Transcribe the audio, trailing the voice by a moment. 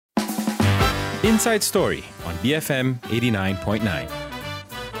Inside Story on BFM 89.9.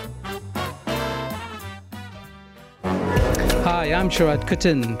 Hi, I'm Sharad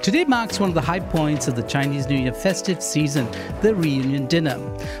Kuttan. Today marks one of the high points of the Chinese New Year festive season, the reunion dinner.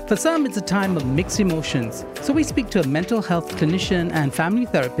 For some, it's a time of mixed emotions. So we speak to a mental health clinician and family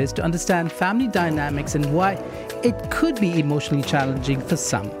therapist to understand family dynamics and why it could be emotionally challenging for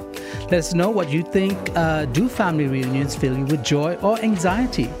some. Let us know what you think. Do family reunions fill you with joy or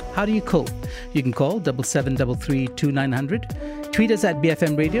anxiety? How do you cope? You can call 7733 tweet us at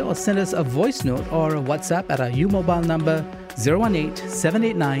BFM Radio, or send us a voice note or a WhatsApp at our U-Mobile number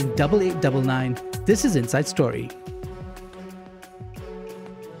 018-789-8899. This is Inside Story.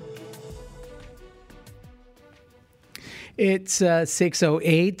 It's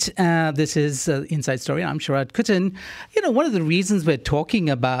 6:08. This is Inside Story. I'm Sharad Kuttan. You know, one of the reasons we're talking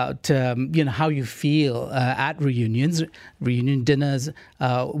about, how you feel at reunions, reunion dinners,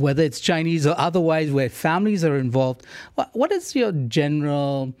 whether it's Chinese or otherwise, where families are involved. What is your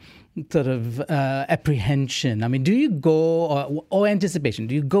general sort of apprehension? I mean, do you go, or anticipation?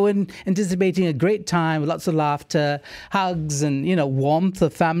 Do you go in anticipating a great time with lots of laughter, hugs, and, warmth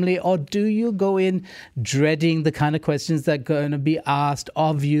of family? Or do you go in dreading the kind of questions that are going to be asked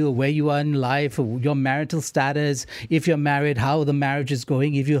of you, where you are in life, your marital status, if you're married, how the marriage is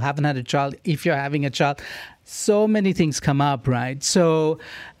going, if you haven't had a child, if you're having a child? So many things come up, right? So,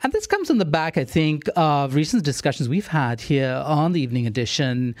 and this comes on the back, I think, of recent discussions we've had here on the Evening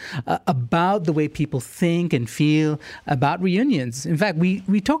Edition about the way people think and feel about reunions. In fact, we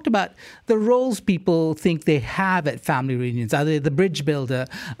talked about the roles people think they have at family reunions. Are they the bridge builder?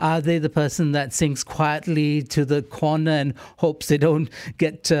 Are they the person that sings quietly to the corner and hopes they don't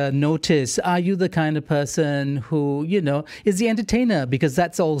get noticed? Are you the kind of person who, is the entertainer? Because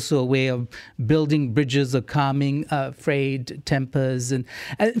that's also a way of building bridges or calming frayed tempers. And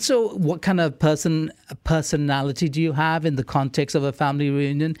so what kind of personality do you have in the context of a family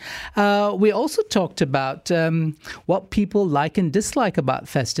reunion? We also talked about what people like and dislike about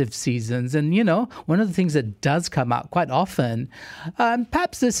festive seasons. And, one of the things that does come out quite often,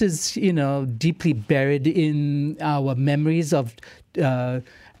 perhaps this is, deeply buried in our memories of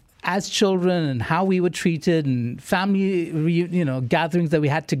as children and how we were treated, and family, gatherings that we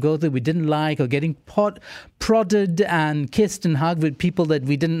had to go to we didn't like, or getting prodded and kissed and hugged with people that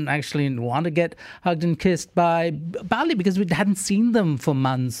we didn't actually want to get hugged and kissed by, partly because we hadn't seen them for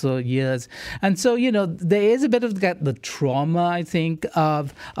months or years. And so, there is a bit of the trauma, I think,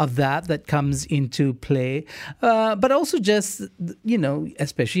 of that comes into play. But also just,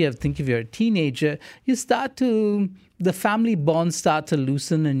 especially I think if you're a teenager, the family bonds start to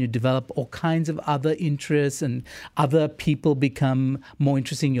loosen, and you develop all kinds of other interests, and other people become more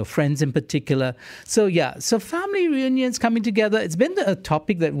interesting, your friends in particular. So family reunions coming together, it's been a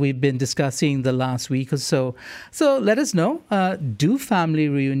topic that we've been discussing the last week or so. So let us know, do family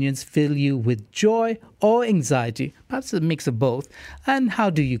reunions fill you with joy or anxiety? Perhaps a mix of both. And how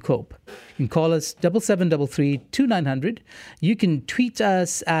do you cope? You can call us 7733-2900. You can tweet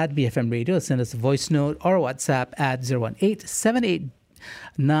us at BFM Radio, send us a voice note or a WhatsApp at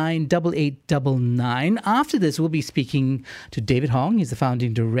 018-789-8899. After this, we'll be speaking to David Hong. He's the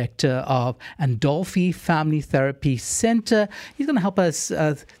founding director of Andolfi Family Therapy Center. He's going to help us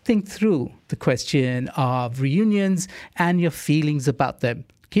think through the question of reunions and your feelings about them.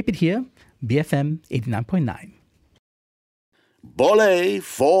 Keep it here, BFM 89.9. Boleh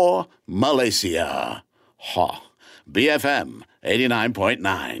for Malaysia. BFM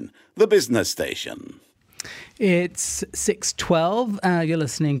 89.9, the business station. It's 6:12. You're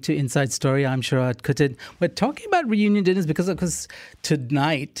listening to Inside Story. I'm Sharad Kuttan. We're talking about reunion dinners because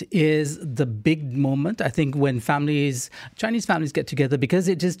tonight is the big moment, I think, when Chinese families get together, because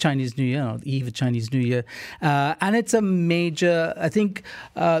it is Chinese New Year, or the eve of Chinese New Year. And it's a major, I think,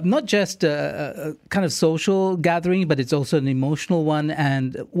 not just a kind of social gathering, but it's also an emotional one,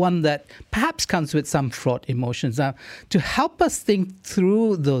 and one that perhaps comes with some fraught emotions. Now, to help us think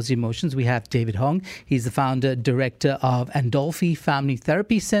through those emotions, we have David Hong. He's the founder, director of Andolfi Family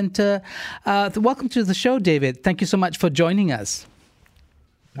Therapy Center. Welcome to the show, David. Thank you so much for joining us.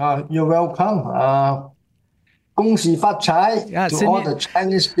 You're welcome. 恭喜发财 to all the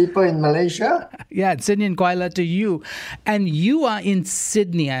Chinese people in Malaysia. Yeah, Sydney Kuala to you. And you are in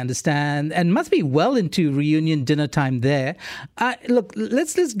Sydney, I understand, and must be well into reunion dinner time there. Look,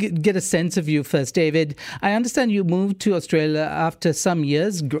 let's get a sense of you first, David. I understand you moved to Australia after some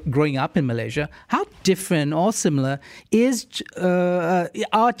years growing up in Malaysia. How different or similar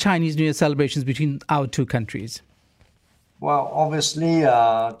are Chinese New Year celebrations between our two countries? Well, obviously,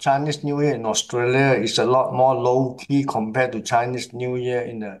 Chinese New Year in Australia is a lot more low key compared to Chinese New Year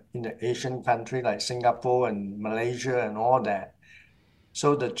in the Asian country like Singapore and Malaysia and all that.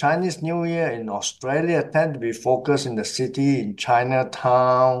 So the Chinese New Year in Australia tend to be focused in the city, in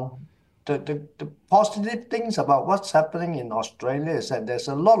Chinatown. The positive things about what's happening in Australia is that there's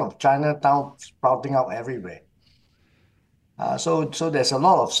a lot of Chinatown sprouting out everywhere. So there's a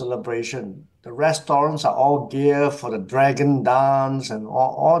lot of celebration. The restaurants are all geared for the dragon dance and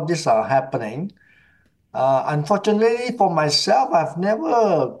all these are happening. Unfortunately for myself, I've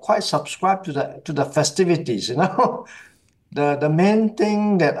never quite subscribed to the festivities, you know. The main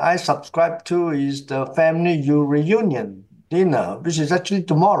thing that I subscribe to is the family reunion dinner, which is actually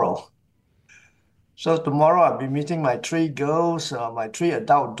tomorrow. So tomorrow I'll be meeting my three girls, my three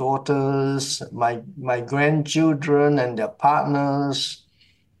adult daughters, my grandchildren and their partners.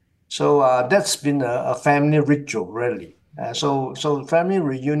 So that's been a family ritual, really. So family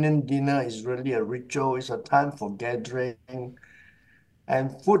reunion dinner is really a ritual. It's a time for gathering,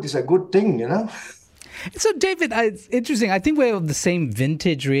 and food is a good thing, you know. So, David, it's interesting. I think we're of the same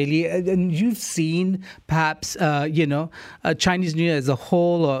vintage, really. And you've seen perhaps, Chinese New Year as a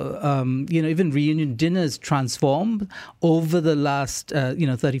whole, or, even reunion dinners transform over the last,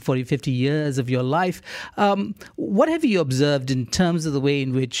 30, 40, 50 years of your life. What have you observed in terms of the way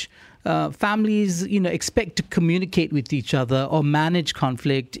in which families, expect to communicate with each other or manage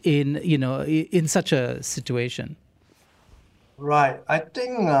conflict in such a situation? Right. I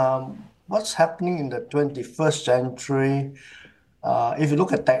think what's happening in the 21st century, if you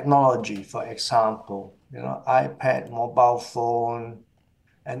look at technology, for example, iPad, mobile phone,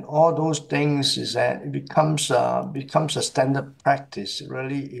 and all those things is that it becomes a standard practice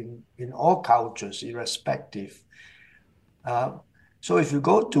really in all cultures, irrespective. So if you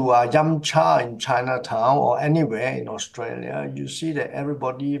go to Yam Cha in Chinatown or anywhere in Australia, you see that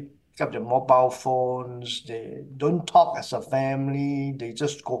everybody pick up their mobile phones. They don't talk as a family. They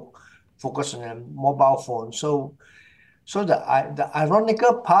just go focus on their mobile phone. So the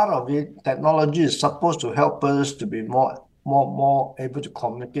ironical part of it, technology is supposed to help us to be more able to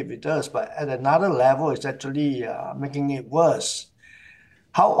communicate with us, but at another level, it's actually making it worse.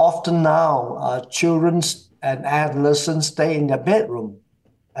 How often now children and adolescents stay in their bedroom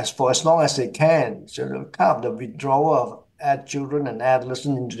for as long as they can? So the kind of the withdrawal of children and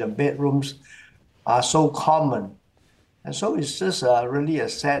adolescents into their bedrooms are so common. And so it's just really a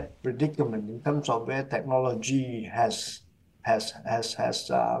sad predicament in terms of where technology has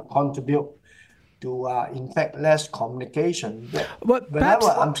contributed to, in fact, less communication.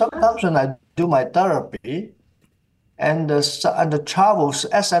 Sometimes when I do my therapy, and the child will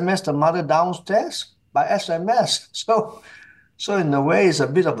SMS the mother downstairs by SMS. So in a way, it's a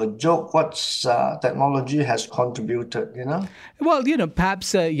bit of a joke what technology has contributed, you know? Well,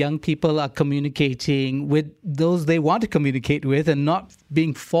 perhaps young people are communicating with those they want to communicate with and not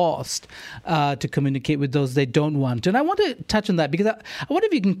being forced to communicate with those they don't want. And I want to touch on that because I wonder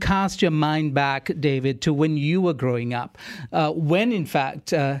if you can cast your mind back, David, to when you were growing up, when, in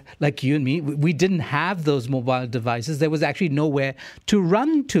fact, like you and me, we didn't have those mobile devices. There was actually nowhere to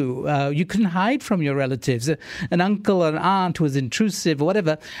run to. You couldn't hide from your relatives. An uncle or an aunt was intrusive or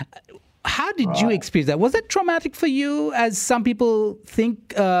whatever. How did you experience that? Was that traumatic for you, as some people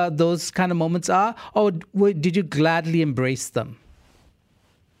think those kind of moments are, or did you gladly embrace them?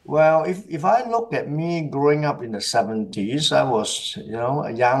 Well, if I look at me growing up in the 70s, I was,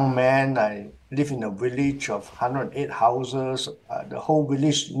 a young man. I live in a village of 108 houses. The whole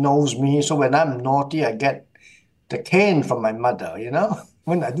village knows me. So when I'm naughty, I get the cane from my mother,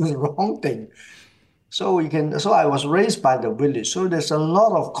 when I do the wrong thing. So I was raised by the village. So there's a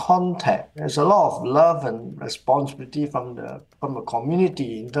lot of contact. There's a lot of love and responsibility from the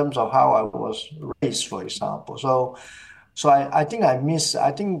community in terms of how I was raised, for example. So I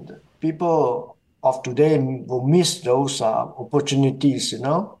think people of today will miss those opportunities,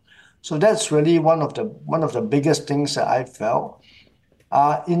 So that's really one of the biggest things that I felt.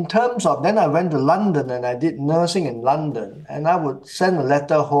 In terms of, then I went to London and I did nursing in London, and I would send a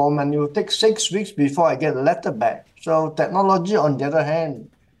letter home and it would take 6 weeks before I get a letter back. So technology, on the other hand,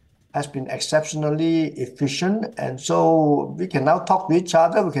 has been exceptionally efficient. And so we can now talk to each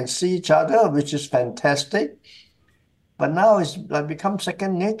other, we can see each other, which is fantastic. But now it's like become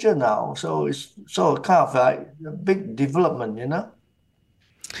second nature now. So it's kind of like a big development,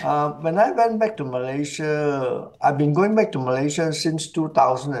 When I went back to Malaysia, I've been going back to Malaysia since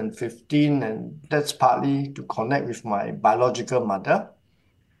 2015, and that's partly to connect with my biological mother,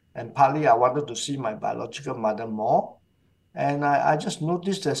 and partly I wanted to see my biological mother more. And I just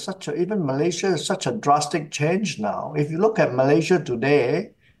noticed there's even Malaysia is such a drastic change now. If you look at Malaysia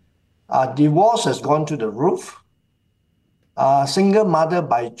today, divorce has gone to the roof. Single mother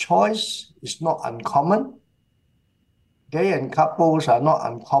by choice is not uncommon. Gay and couples are not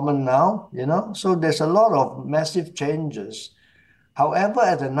uncommon now, So there's a lot of massive changes. However,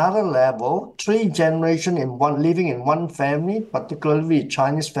 at another level, three generations in one living in one family, particularly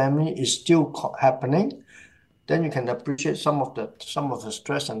Chinese family, is still happening. Then you can appreciate some of the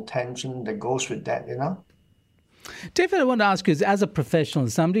stress and tension that goes with that. David, I want to ask you, as a professional,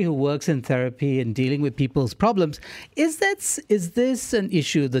 somebody who works in therapy and dealing with people's problems, is this an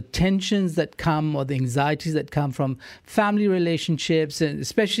issue, the tensions that come or the anxieties that come from family relationships, and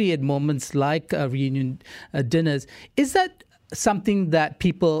especially at moments like reunion dinners, is that something that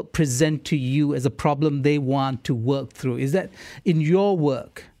people present to you as a problem they want to work through? Is that in your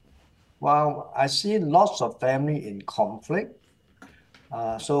work? Well, I see lots of family in conflict.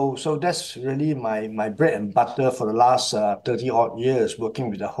 So that's really my bread and butter for the last 30 odd years, working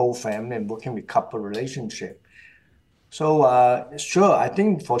with the whole family and working with couple relationship. So sure, I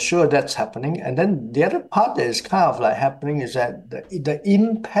think for sure that's happening. And then the other part that is kind of like happening is that the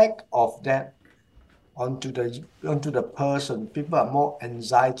impact of that onto the person, people are more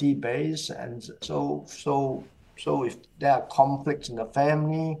anxiety based, and so if there are conflicts in the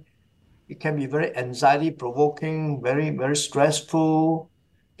family, it can be very anxiety provoking, very, very stressful.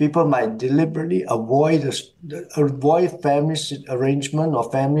 People might deliberately avoid family arrangement or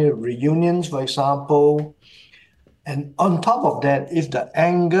family reunions, for example. And on top of that, if the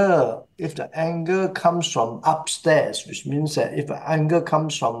anger comes from upstairs, which means that if the anger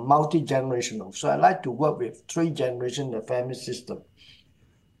comes from multi-generational, so I like to work with 3 generations in the family system.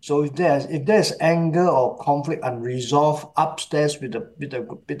 So if there's anger or conflict unresolved upstairs with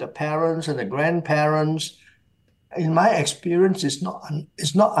the parents and the grandparents, in my experience, it's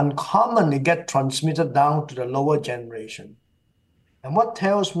not uncommon to get transmitted down to the lower generation. And what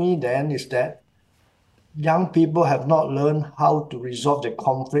tells me then is that young people have not learned how to resolve the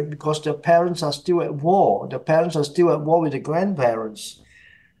conflict because their parents are still at war. The parents are still at war with the grandparents.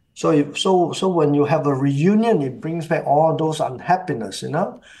 So when you have a reunion, it brings back all those unhappiness.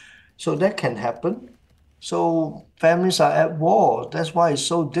 So that can happen. So families are at war. That's why it's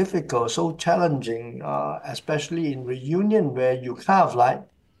so difficult, so challenging, especially in reunion where you kind of like,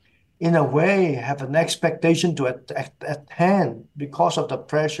 in a way, have an expectation to attend because of the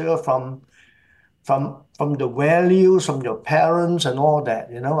pressure from the values from your parents and all that,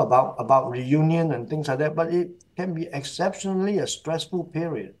 about reunion and things like that. But it can be exceptionally a stressful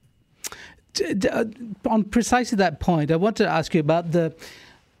period. On precisely that point, I want to ask you about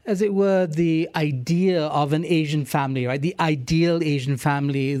as it were, the idea of an Asian family, right? The ideal Asian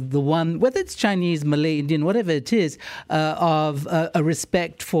family, the one, whether it's Chinese, Malay, Indian, whatever it is, of a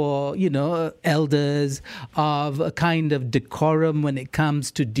respect for, elders, of a kind of decorum when it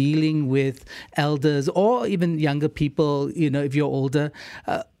comes to dealing with elders or even younger people, if you're older,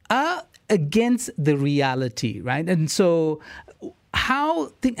 are against the reality, right? And so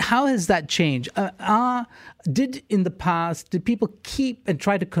how has that changed? Did people keep and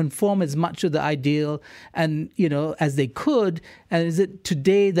try to conform as much to the ideal and as they could? And is it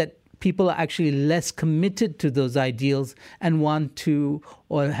today that people are actually less committed to those ideals and want to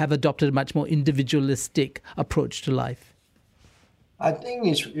or have adopted a much more individualistic approach to life? I think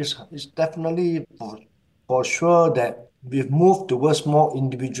it's definitely for sure that we've moved towards more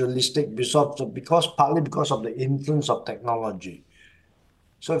individualistic partly because of the influence of technology.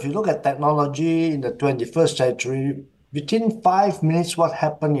 So if you look at technology in the 21st century, within 5 minutes, what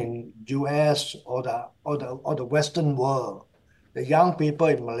happened in US or the Western world, the young people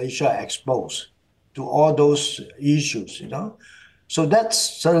in Malaysia are exposed to all those issues. So that's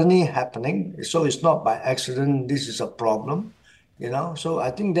certainly happening. So it's not by accident. This is a problem. So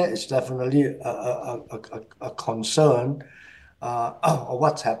I think that is definitely a concern of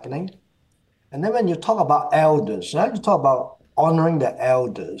what's happening. And then when you talk about elders, right, you talk about honoring the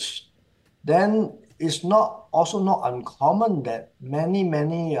elders, then it's also not uncommon that many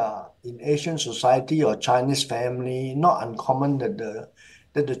in Asian society or Chinese family, not uncommon that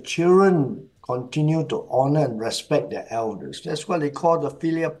the children continue to honor and respect their elders. That's what they call the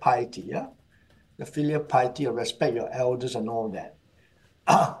filial piety, yeah? The filial piety of respect your elders and all that.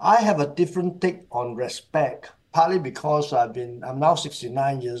 I have a different take on respect, partly because I'm now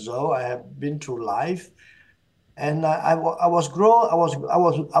 69 years old. I have been through life. And I was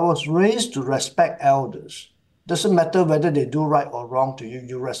raised to respect elders. Doesn't matter whether they do right or wrong to you,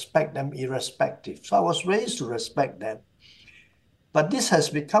 you respect them irrespective. So I was raised to respect them. But this has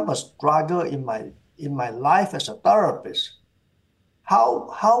become a struggle in my life as a therapist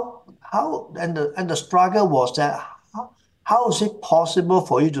And the struggle was that how is it possible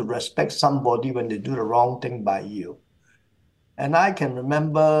for you to respect somebody when they do the wrong thing by you? And I can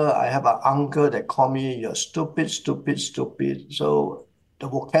remember I have an uncle that called me, you're stupid, stupid, stupid. So the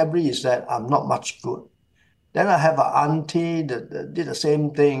vocabulary is that I'm not much good. Then I have an auntie that did the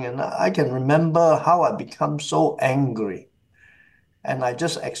same thing, and I can remember how I become so angry. And I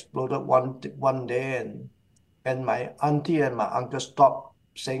just exploded one day, and my auntie and my uncle stopped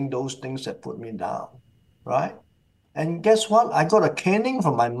saying those things that put me down, right? And guess what? I got a caning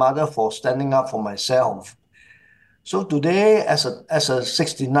from my mother for standing up for myself. So today, as a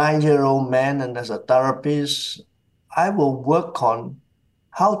 69-year-old man and as a therapist, I will work on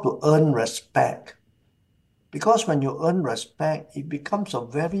how to earn respect. Because when you earn respect, it becomes a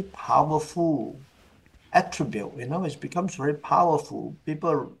very powerful attribute. It becomes very powerful.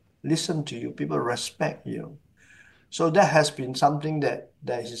 People listen to you, people respect you. So that has been something that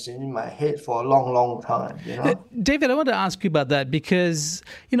is in my head for a long, long time. David, I want to ask you about that because,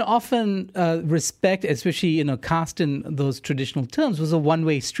 often respect, especially, cast in those traditional terms, was a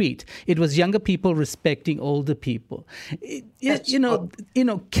one-way street. It was younger people respecting older people.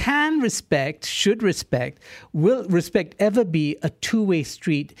 Will respect ever be a two-way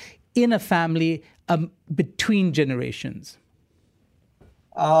street in a family between generations?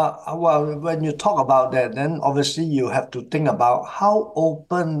 Well, when you talk about that, then obviously you have to think about how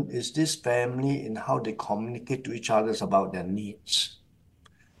open is this family in how they communicate to each other about their needs.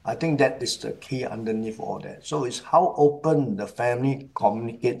 I think that is the key underneath all that. So it's how open the family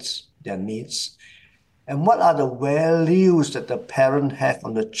communicates their needs and what are the values that the parent have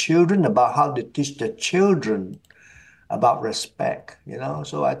on the children about how they teach their children about respect.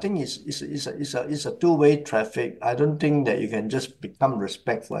 So I think it's a two-way traffic. I don't think that you can just become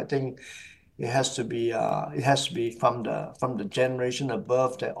respectful. I think it has to be from the generation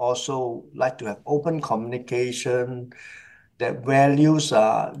above that also like to have open communication that values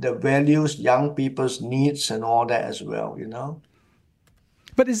young people's needs and all that as well.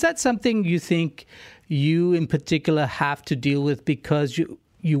 But is that something you think you in particular have to deal with because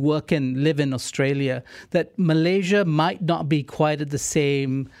you work and live in Australia, that Malaysia might not be quite at the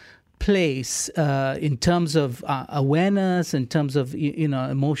same place in terms of awareness, in terms of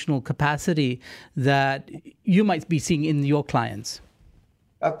emotional capacity that you might be seeing in your clients?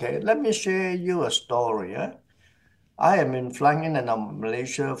 Okay, let me share you a story. I have been flying in and out of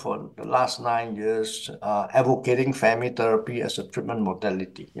Malaysia for the last 9 years, advocating family therapy as a treatment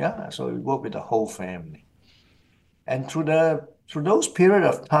modality. Yeah, so we work with the whole family. And through those period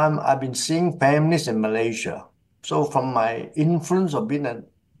of time, I've been seeing families in Malaysia. So from my influence of being a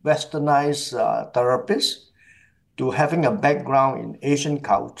westernized therapist to having a background in Asian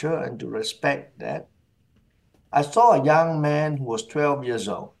culture and to respect that, I saw a young man who was 12 years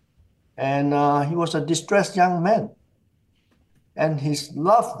old. And he was a distressed young man. And his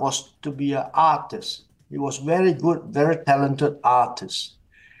love was to be an artist. He was very good, very talented artist.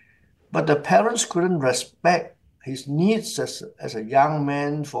 But the parents couldn't respect his needs as a young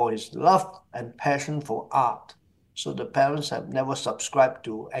man for his love and passion for art. So the parents have never subscribed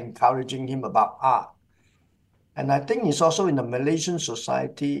to encouraging him about art. And I think it's also in the Malaysian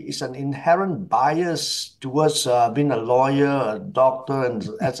society, it's an inherent bias towards being a lawyer, a doctor, and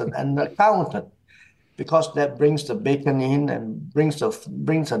as an accountant, because that brings the bacon in and brings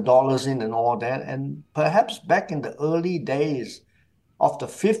the dollars in and all that. And perhaps back in the early days of the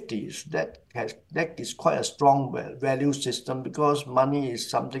 50s, that is quite a strong value system because money is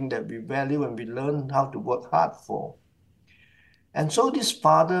something that we value and we learn how to work hard for. And so this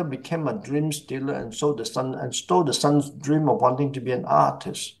father became a dream stealer and stole the son's dream of wanting to be an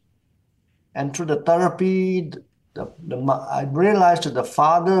artist. And through the therapy, I realized that the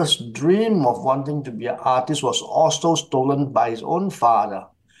father's dream of wanting to be an artist was also stolen by his own father.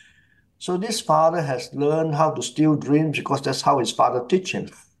 So this father has learned how to steal dreams because that's how his father teach him.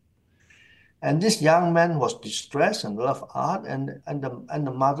 And this young man was distressed and loved art, and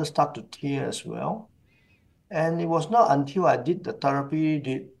the mother started to tear as well. And it was not until I did the therapy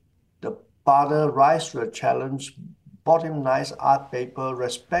did the father rise to a challenge, bought him nice art paper,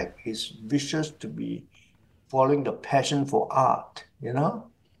 respect his wishes to be following the passion for art.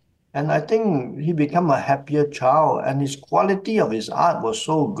 And I think he became a happier child, and his quality of his art was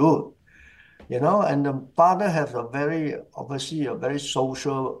so good. And the father has obviously a very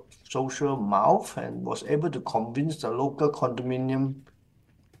social mouth and was able to convince the local condominium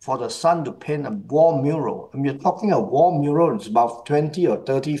for the son to paint a wall mural. I mean, you're talking a wall mural, it's about 20 or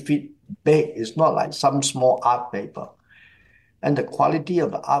 30 feet big. It's not like some small art paper. And the quality of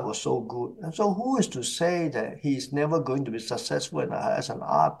the art was so good. And so who is to say that he's never going to be successful as an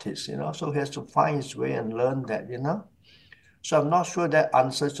artist, So he has to find his way and learn that. So I'm not sure that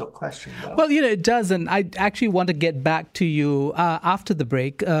answers your question well. Well, it does. And I actually want to get back to you after the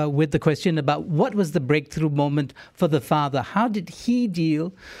break with the question about what was the breakthrough moment for the father? How did he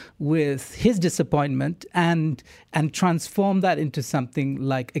deal with his disappointment and transform that into something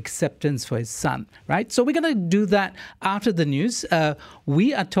like acceptance for his son, right? So we're going to do that after the news.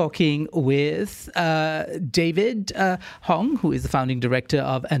 We are talking with David Hong, who is the founding director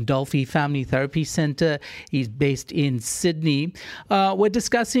of Andolfi Family Therapy Center. He's based in Sydney. We're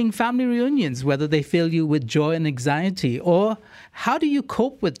discussing family reunions, whether they fill you with joy and anxiety, or how do you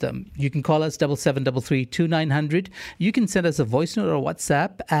cope with them? You can call us 7733-2900. You can send us a voice note or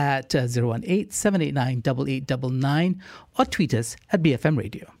WhatsApp at 018-789-8899 or tweet us at BFM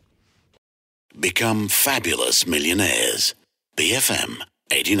Radio. Become fabulous millionaires. BFM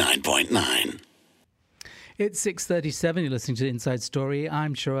 89.9. It's 6:37. You're listening to Inside Story.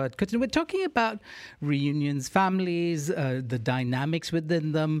 I'm Sharad Kuttan. We're talking about reunions, families, the dynamics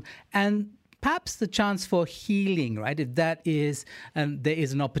within them, and perhaps the chance for healing, right? If that is, there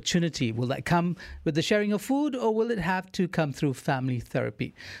is an opportunity, will that come with the sharing of food, or will it have to come through family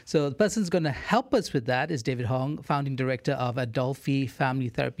therapy? So the person who's going to help us with that is David Hong, founding director of Andolfi Family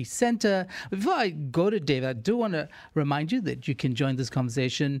Therapy Center. Before I go to David, I do want to remind you that you can join this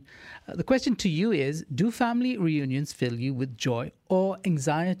conversation. The question to you is, do family reunions fill you with joy or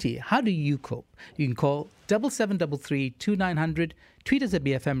anxiety? How do you cope? You can call 7733-2900, tweet us at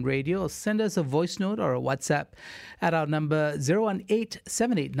BFM Radio, or send us a voice note or a WhatsApp at our number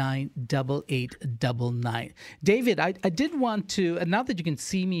 018-789-8899. David, I did want to, and now that you can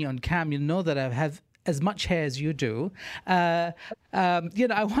see me on cam, you know that I have as much hair as you do. I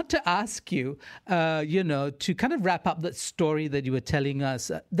want to ask you, to kind of wrap up that story that you were telling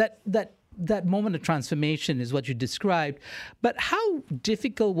us, that moment of transformation is what you described. But how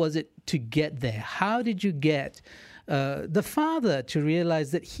difficult was it to get there? How did you get the father to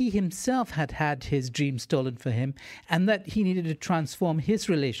realize that he himself had his dream stolen for him and that he needed to transform his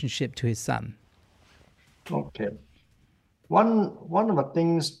relationship to his son? Okay. One of the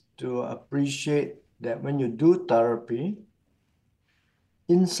things to appreciate that when you do therapy,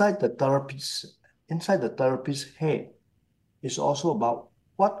 inside the therapist's head is also about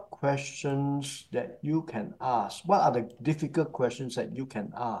what questions that you can ask. What are the difficult questions that you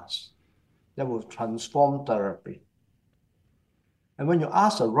can ask that will transform therapy? And when you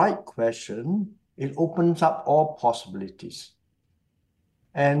ask the right question, it opens up all possibilities.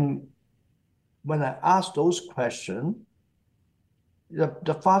 And when I ask those questions,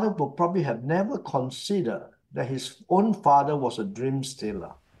 the father will probably have never considered that his own father was a dream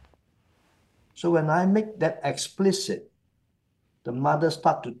stealer. So when I make that explicit, the mother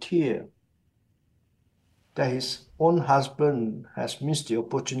starts to tear that his own husband has missed the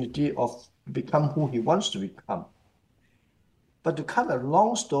opportunity of become who he wants to become. But to cut a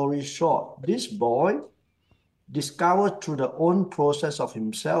long story short, this boy discovered through the own process of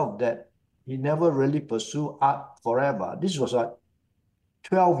himself that he never really pursued art forever. This was like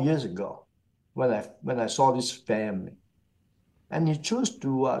 12 years ago when I saw this family. And he chose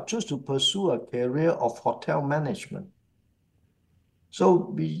to pursue a career of hotel management.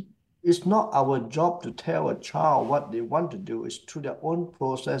 So it's not our job to tell a child what they want to do. It's through their own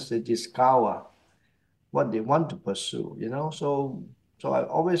process they discover what they want to pursue, So I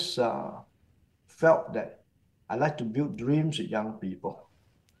always felt that I like to build dreams with young people.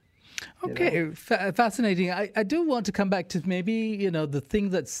 Okay, fascinating. I do want to come back to maybe, the thing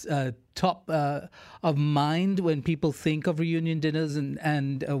that's top of mind when people think of reunion dinners,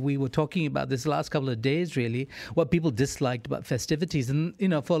 and we were talking about this last couple of days, really, what people disliked about festivities. And,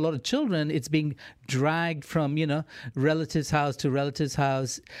 for a lot of children, it's being dragged from, relative's house to relative's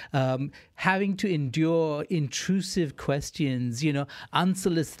house, having to endure intrusive questions,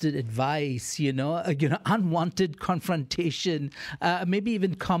 unsolicited advice, unwanted confrontation, maybe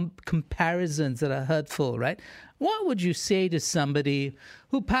even comparisons that are hurtful, right? What would you say to somebody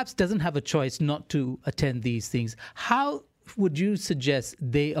who perhaps doesn't have a choice not to attend these things? How would you suggest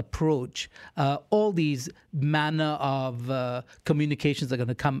they approach all these manner of communications that are going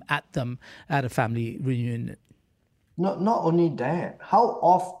to come at them at a family reunion? Not only that, how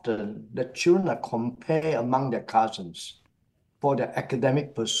often the children are compared among their cousins for their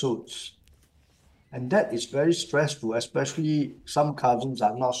academic pursuits. And that is very stressful, especially some cousins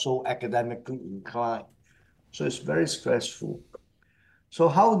are not so academically inclined. So it's very stressful. So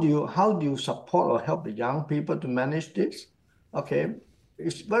how do you support or help the young people to manage this? Okay,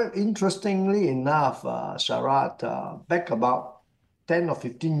 it's very interestingly enough, Sharat, back about 10 or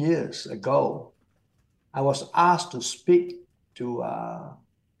 15 years ago, I was asked to speak to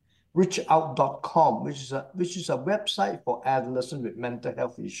reachout.com, which is a website for adolescents with mental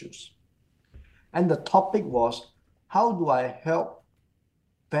health issues. And the topic was, how do I help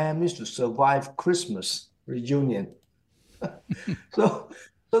families to survive Christmas reunion? So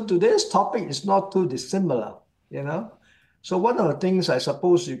today's topic is not too dissimilar, you know. So one of the things I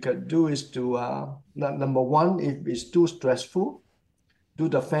suppose you could do is to, number one, if it's too stressful, do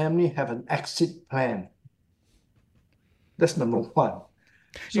the family have an exit plan? That's number one.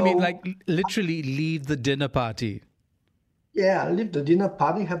 You mean So like literally leave the dinner party? yeah, leave the dinner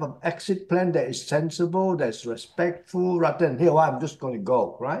party, have an exit plan that is sensible, that's respectful, rather than, here, I'm just going to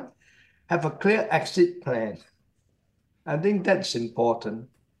go, right? Have a clear exit plan. I think that's important.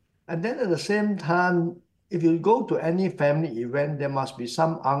 And then at the same time, if you go to any family event, there must be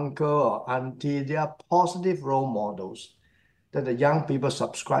some uncle or auntie. They are positive role models that the young people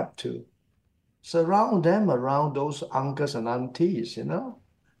subscribe to. Surround them around those uncles and aunties, you know.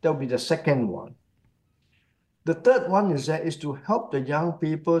 That will be the second one. The third one is to help the young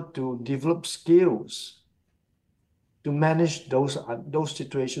people to develop skills to manage those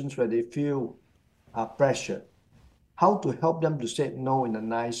situations where they feel pressure. How to help them to say no in a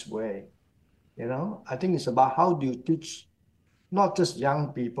nice way. You know, I think it's about how do you teach not just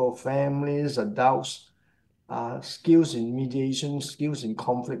young people, families, adults, skills in mediation, skills in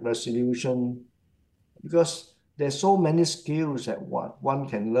conflict resolution, because there's so many skills that one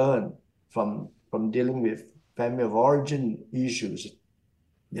can learn from dealing with family of origin issues,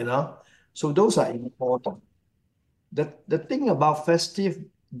 you know. So those are important. The thing about festive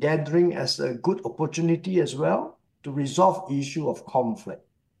gathering as a good opportunity as well to resolve issue of conflict,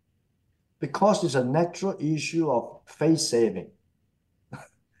 because it's a natural issue of face saving.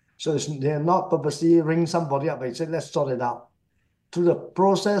 So they're not purposely ring somebody up and say, let's sort it out. Through the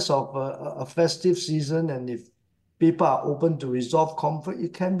process of a festive season, and if people are open to resolve conflict,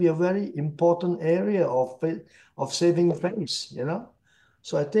 it can be a very important area of saving face, you know.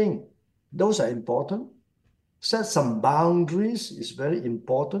 So I think those are important. Set some boundaries is very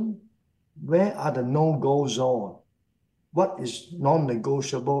important. Where are the no-go zone? What is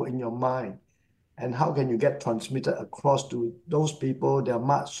non-negotiable in your mind? And how can you get transmitted across to those people that are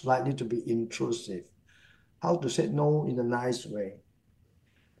much likely to be intrusive? How to say no in a nice way.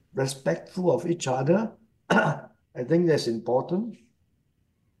 Respectful of each other. I think that's important.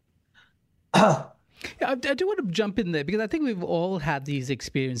 Yeah, I do want to jump in there because I think we've all had these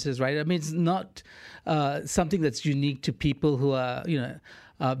experiences, right? I mean, it's not something that's unique to people who are,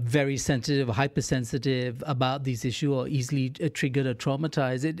 very sensitive, hypersensitive about these issues or easily triggered or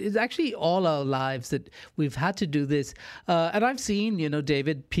traumatized. It's actually all our lives that we've had to do this. And I've seen,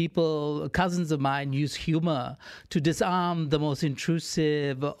 David, people, cousins of mine use humor to disarm the most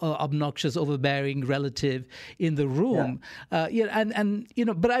intrusive, obnoxious, overbearing relative in the room. But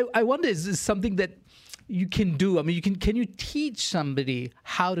I wonder, is this something that you can do? I mean, can you teach somebody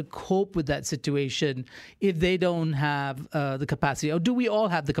how to cope with that situation if they don't have the capacity? Or do we all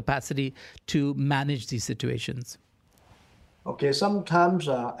have the capacity to manage these situations? Okay, sometimes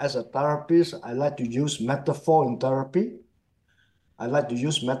as a therapist, I like to use metaphor in therapy. I like to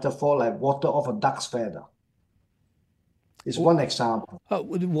use metaphor like water off a duck's feather. It's one example.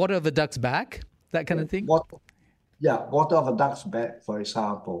 Water of a duck's back, that kind of thing? Water off a duck's back, for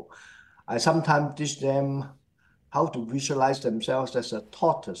example. I sometimes teach them how to visualize themselves as a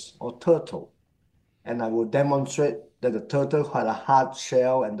tortoise or turtle. And I will demonstrate that the turtle had a hard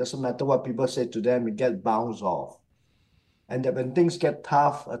shell, and doesn't matter what people say to them, it gets bounced off. And that when things get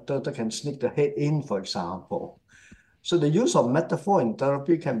tough, a turtle can sneak the head in, for example. So the use of metaphor in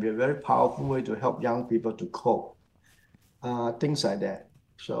therapy can be a very powerful way to help young people to cope. Things like that.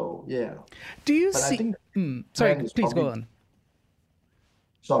 So, yeah. Do you But see... I think sorry, plan is please probably- go on.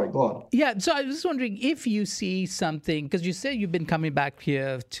 Sorry, go on. Yeah, so I was just wondering if you see something, because you said you've been coming back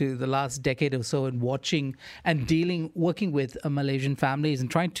here to the last decade or so and watching and working with Malaysian families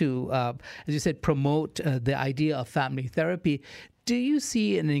and trying to, as you said, promote the idea of family therapy. Do you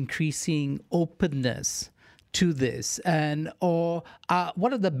see an increasing openness to this, or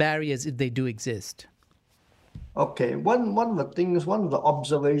what are the barriers if they do exist? Okay, one of the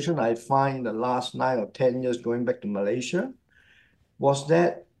observations I find in the last 9 or 10 years going back to Malaysia was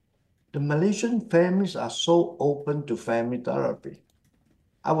that the Malaysian families are so open to family therapy.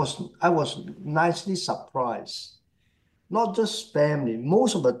 I was nicely surprised. Not just family.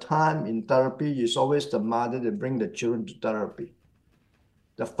 Most of the time in therapy, it's always the mother that bring the children to therapy.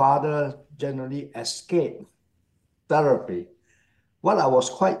 The father generally escape therapy. What I was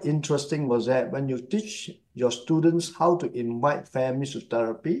quite interesting was that when you teach your students how to invite families to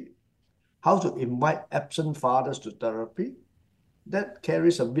therapy, how to invite absent fathers to therapy. That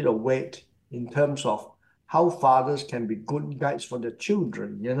carries a bit of weight in terms of how fathers can be good guides for their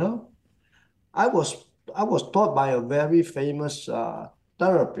children, you know. I was taught by a very famous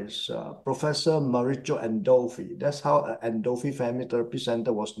therapist, Professor Maurizio Andolfi. That's how Andolfi Family Therapy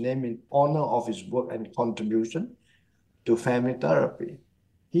Center was named in honor of his work and contribution to family therapy.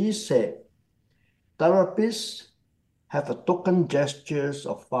 He said, therapists have a token gestures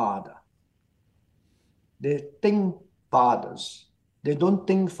of father. They think fathers. They don't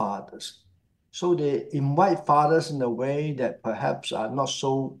think fathers. So they invite fathers in a way that perhaps are not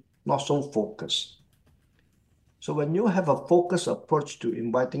so focused. So when you have a focused approach to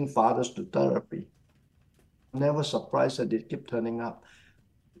inviting fathers to therapy, I'm never surprised that they keep turning up.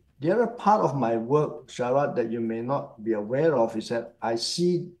 The other part of my work, Sharad, that you may not be aware of is that I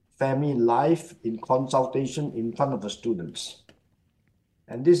see family life in consultation in front of the students.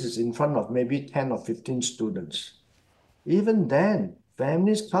 And this is in front of maybe 10 or 15 students. Even then,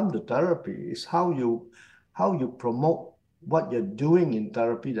 families come to therapy. It's how you promote what you're doing in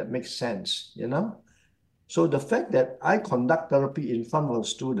therapy that makes sense, you know? So the fact that I conduct therapy in front of the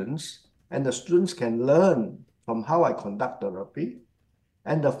students and the students can learn from how I conduct therapy,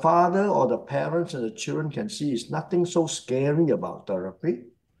 and the father or the parents and the children can see it's nothing so scary about therapy.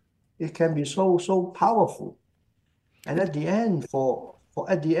 It can be so powerful. And at the end, for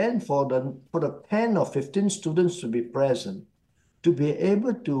the 10 or 15 students to be present, to be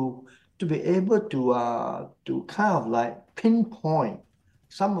able to kind of like pinpoint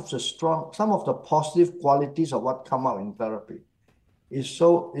some of the positive qualities of what come out in therapy is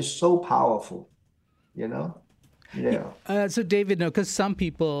so powerful, you know. Yeah. So, David, because some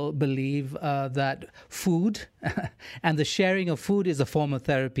people believe that food and the sharing of food is a form of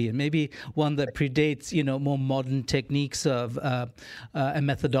therapy, and maybe one that predates, more modern techniques of and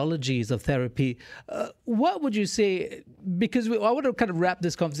methodologies of therapy. What would you say? Because I want to kind of wrap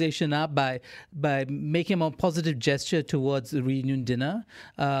this conversation up by making a more positive gesture towards the reunion dinner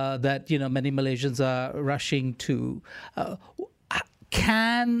that many Malaysians are rushing to.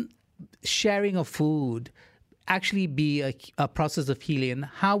 Can sharing of food actually be a process of healing?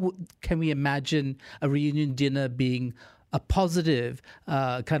 How can we imagine a reunion dinner being a positive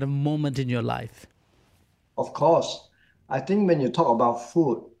kind of moment in your life? Of course. I think when you talk about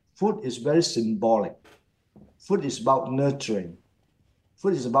food is very symbolic. Food is about nurturing.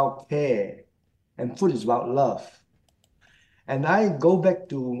 Food is about care. And food is about love. And I go back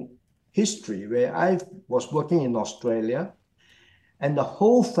to history where I was working in Australia, and the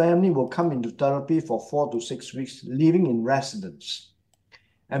whole family will come into therapy for 4 to 6 weeks, living in residence.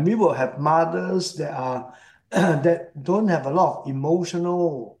 And we will have mothers that are that don't have a lot of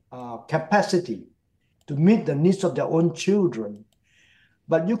emotional capacity to meet the needs of their own children.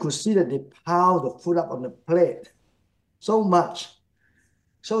 But you could see that they pile the food up on the plate so much.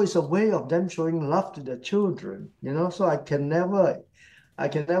 So it's a way of them showing love to their children, So I can never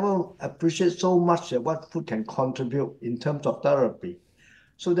appreciate so much that what food can contribute in terms of therapy.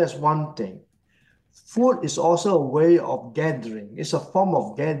 So that's one thing. Food is also a way of gathering. It's a form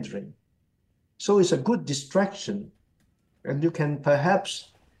of gathering. So it's a good distraction. And you can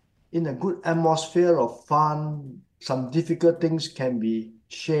perhaps, in a good atmosphere of fun, some difficult things can be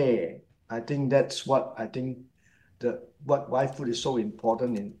shared. I think that's what why food is so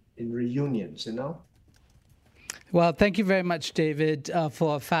important in reunions, Well, thank you very much, David,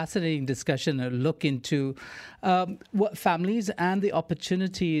 for a fascinating discussion, a look into what families and the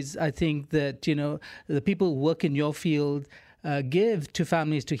opportunities, I think, that, the people who work in your field give to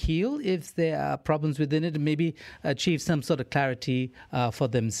families to heal if there are problems within it and maybe achieve some sort of clarity for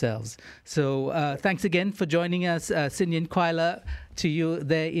themselves. So thanks again for joining us, Sinyan Kwaila, to you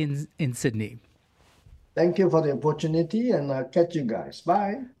there in Sydney. Thank you for the opportunity, and I'll catch you guys.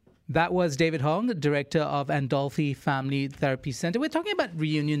 Bye. That was David Hong, director of Andolfi Family Therapy Center. We're talking about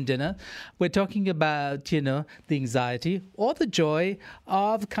reunion dinner. We're talking about, the anxiety or the joy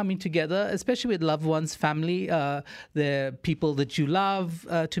of coming together, especially with loved ones, family, the people that you love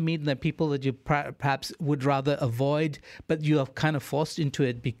to meet, and the people that you perhaps would rather avoid, but you are kind of forced into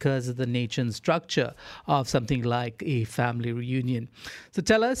it because of the nature and structure of something like a family reunion. So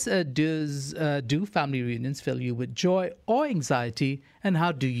tell us, do family reunions fill you with joy or anxiety, and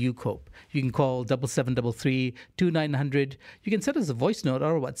how do you cope? You can call 7733 2900. You can send us a voice note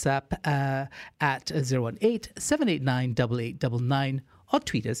or a WhatsApp at 018-789-8899 or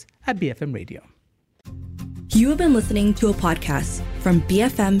tweet us at BFM Radio. You have been listening to a podcast from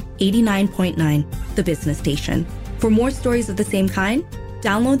BFM 89.9, the business station. For more stories of the same kind,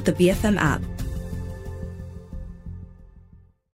 download the BFM app.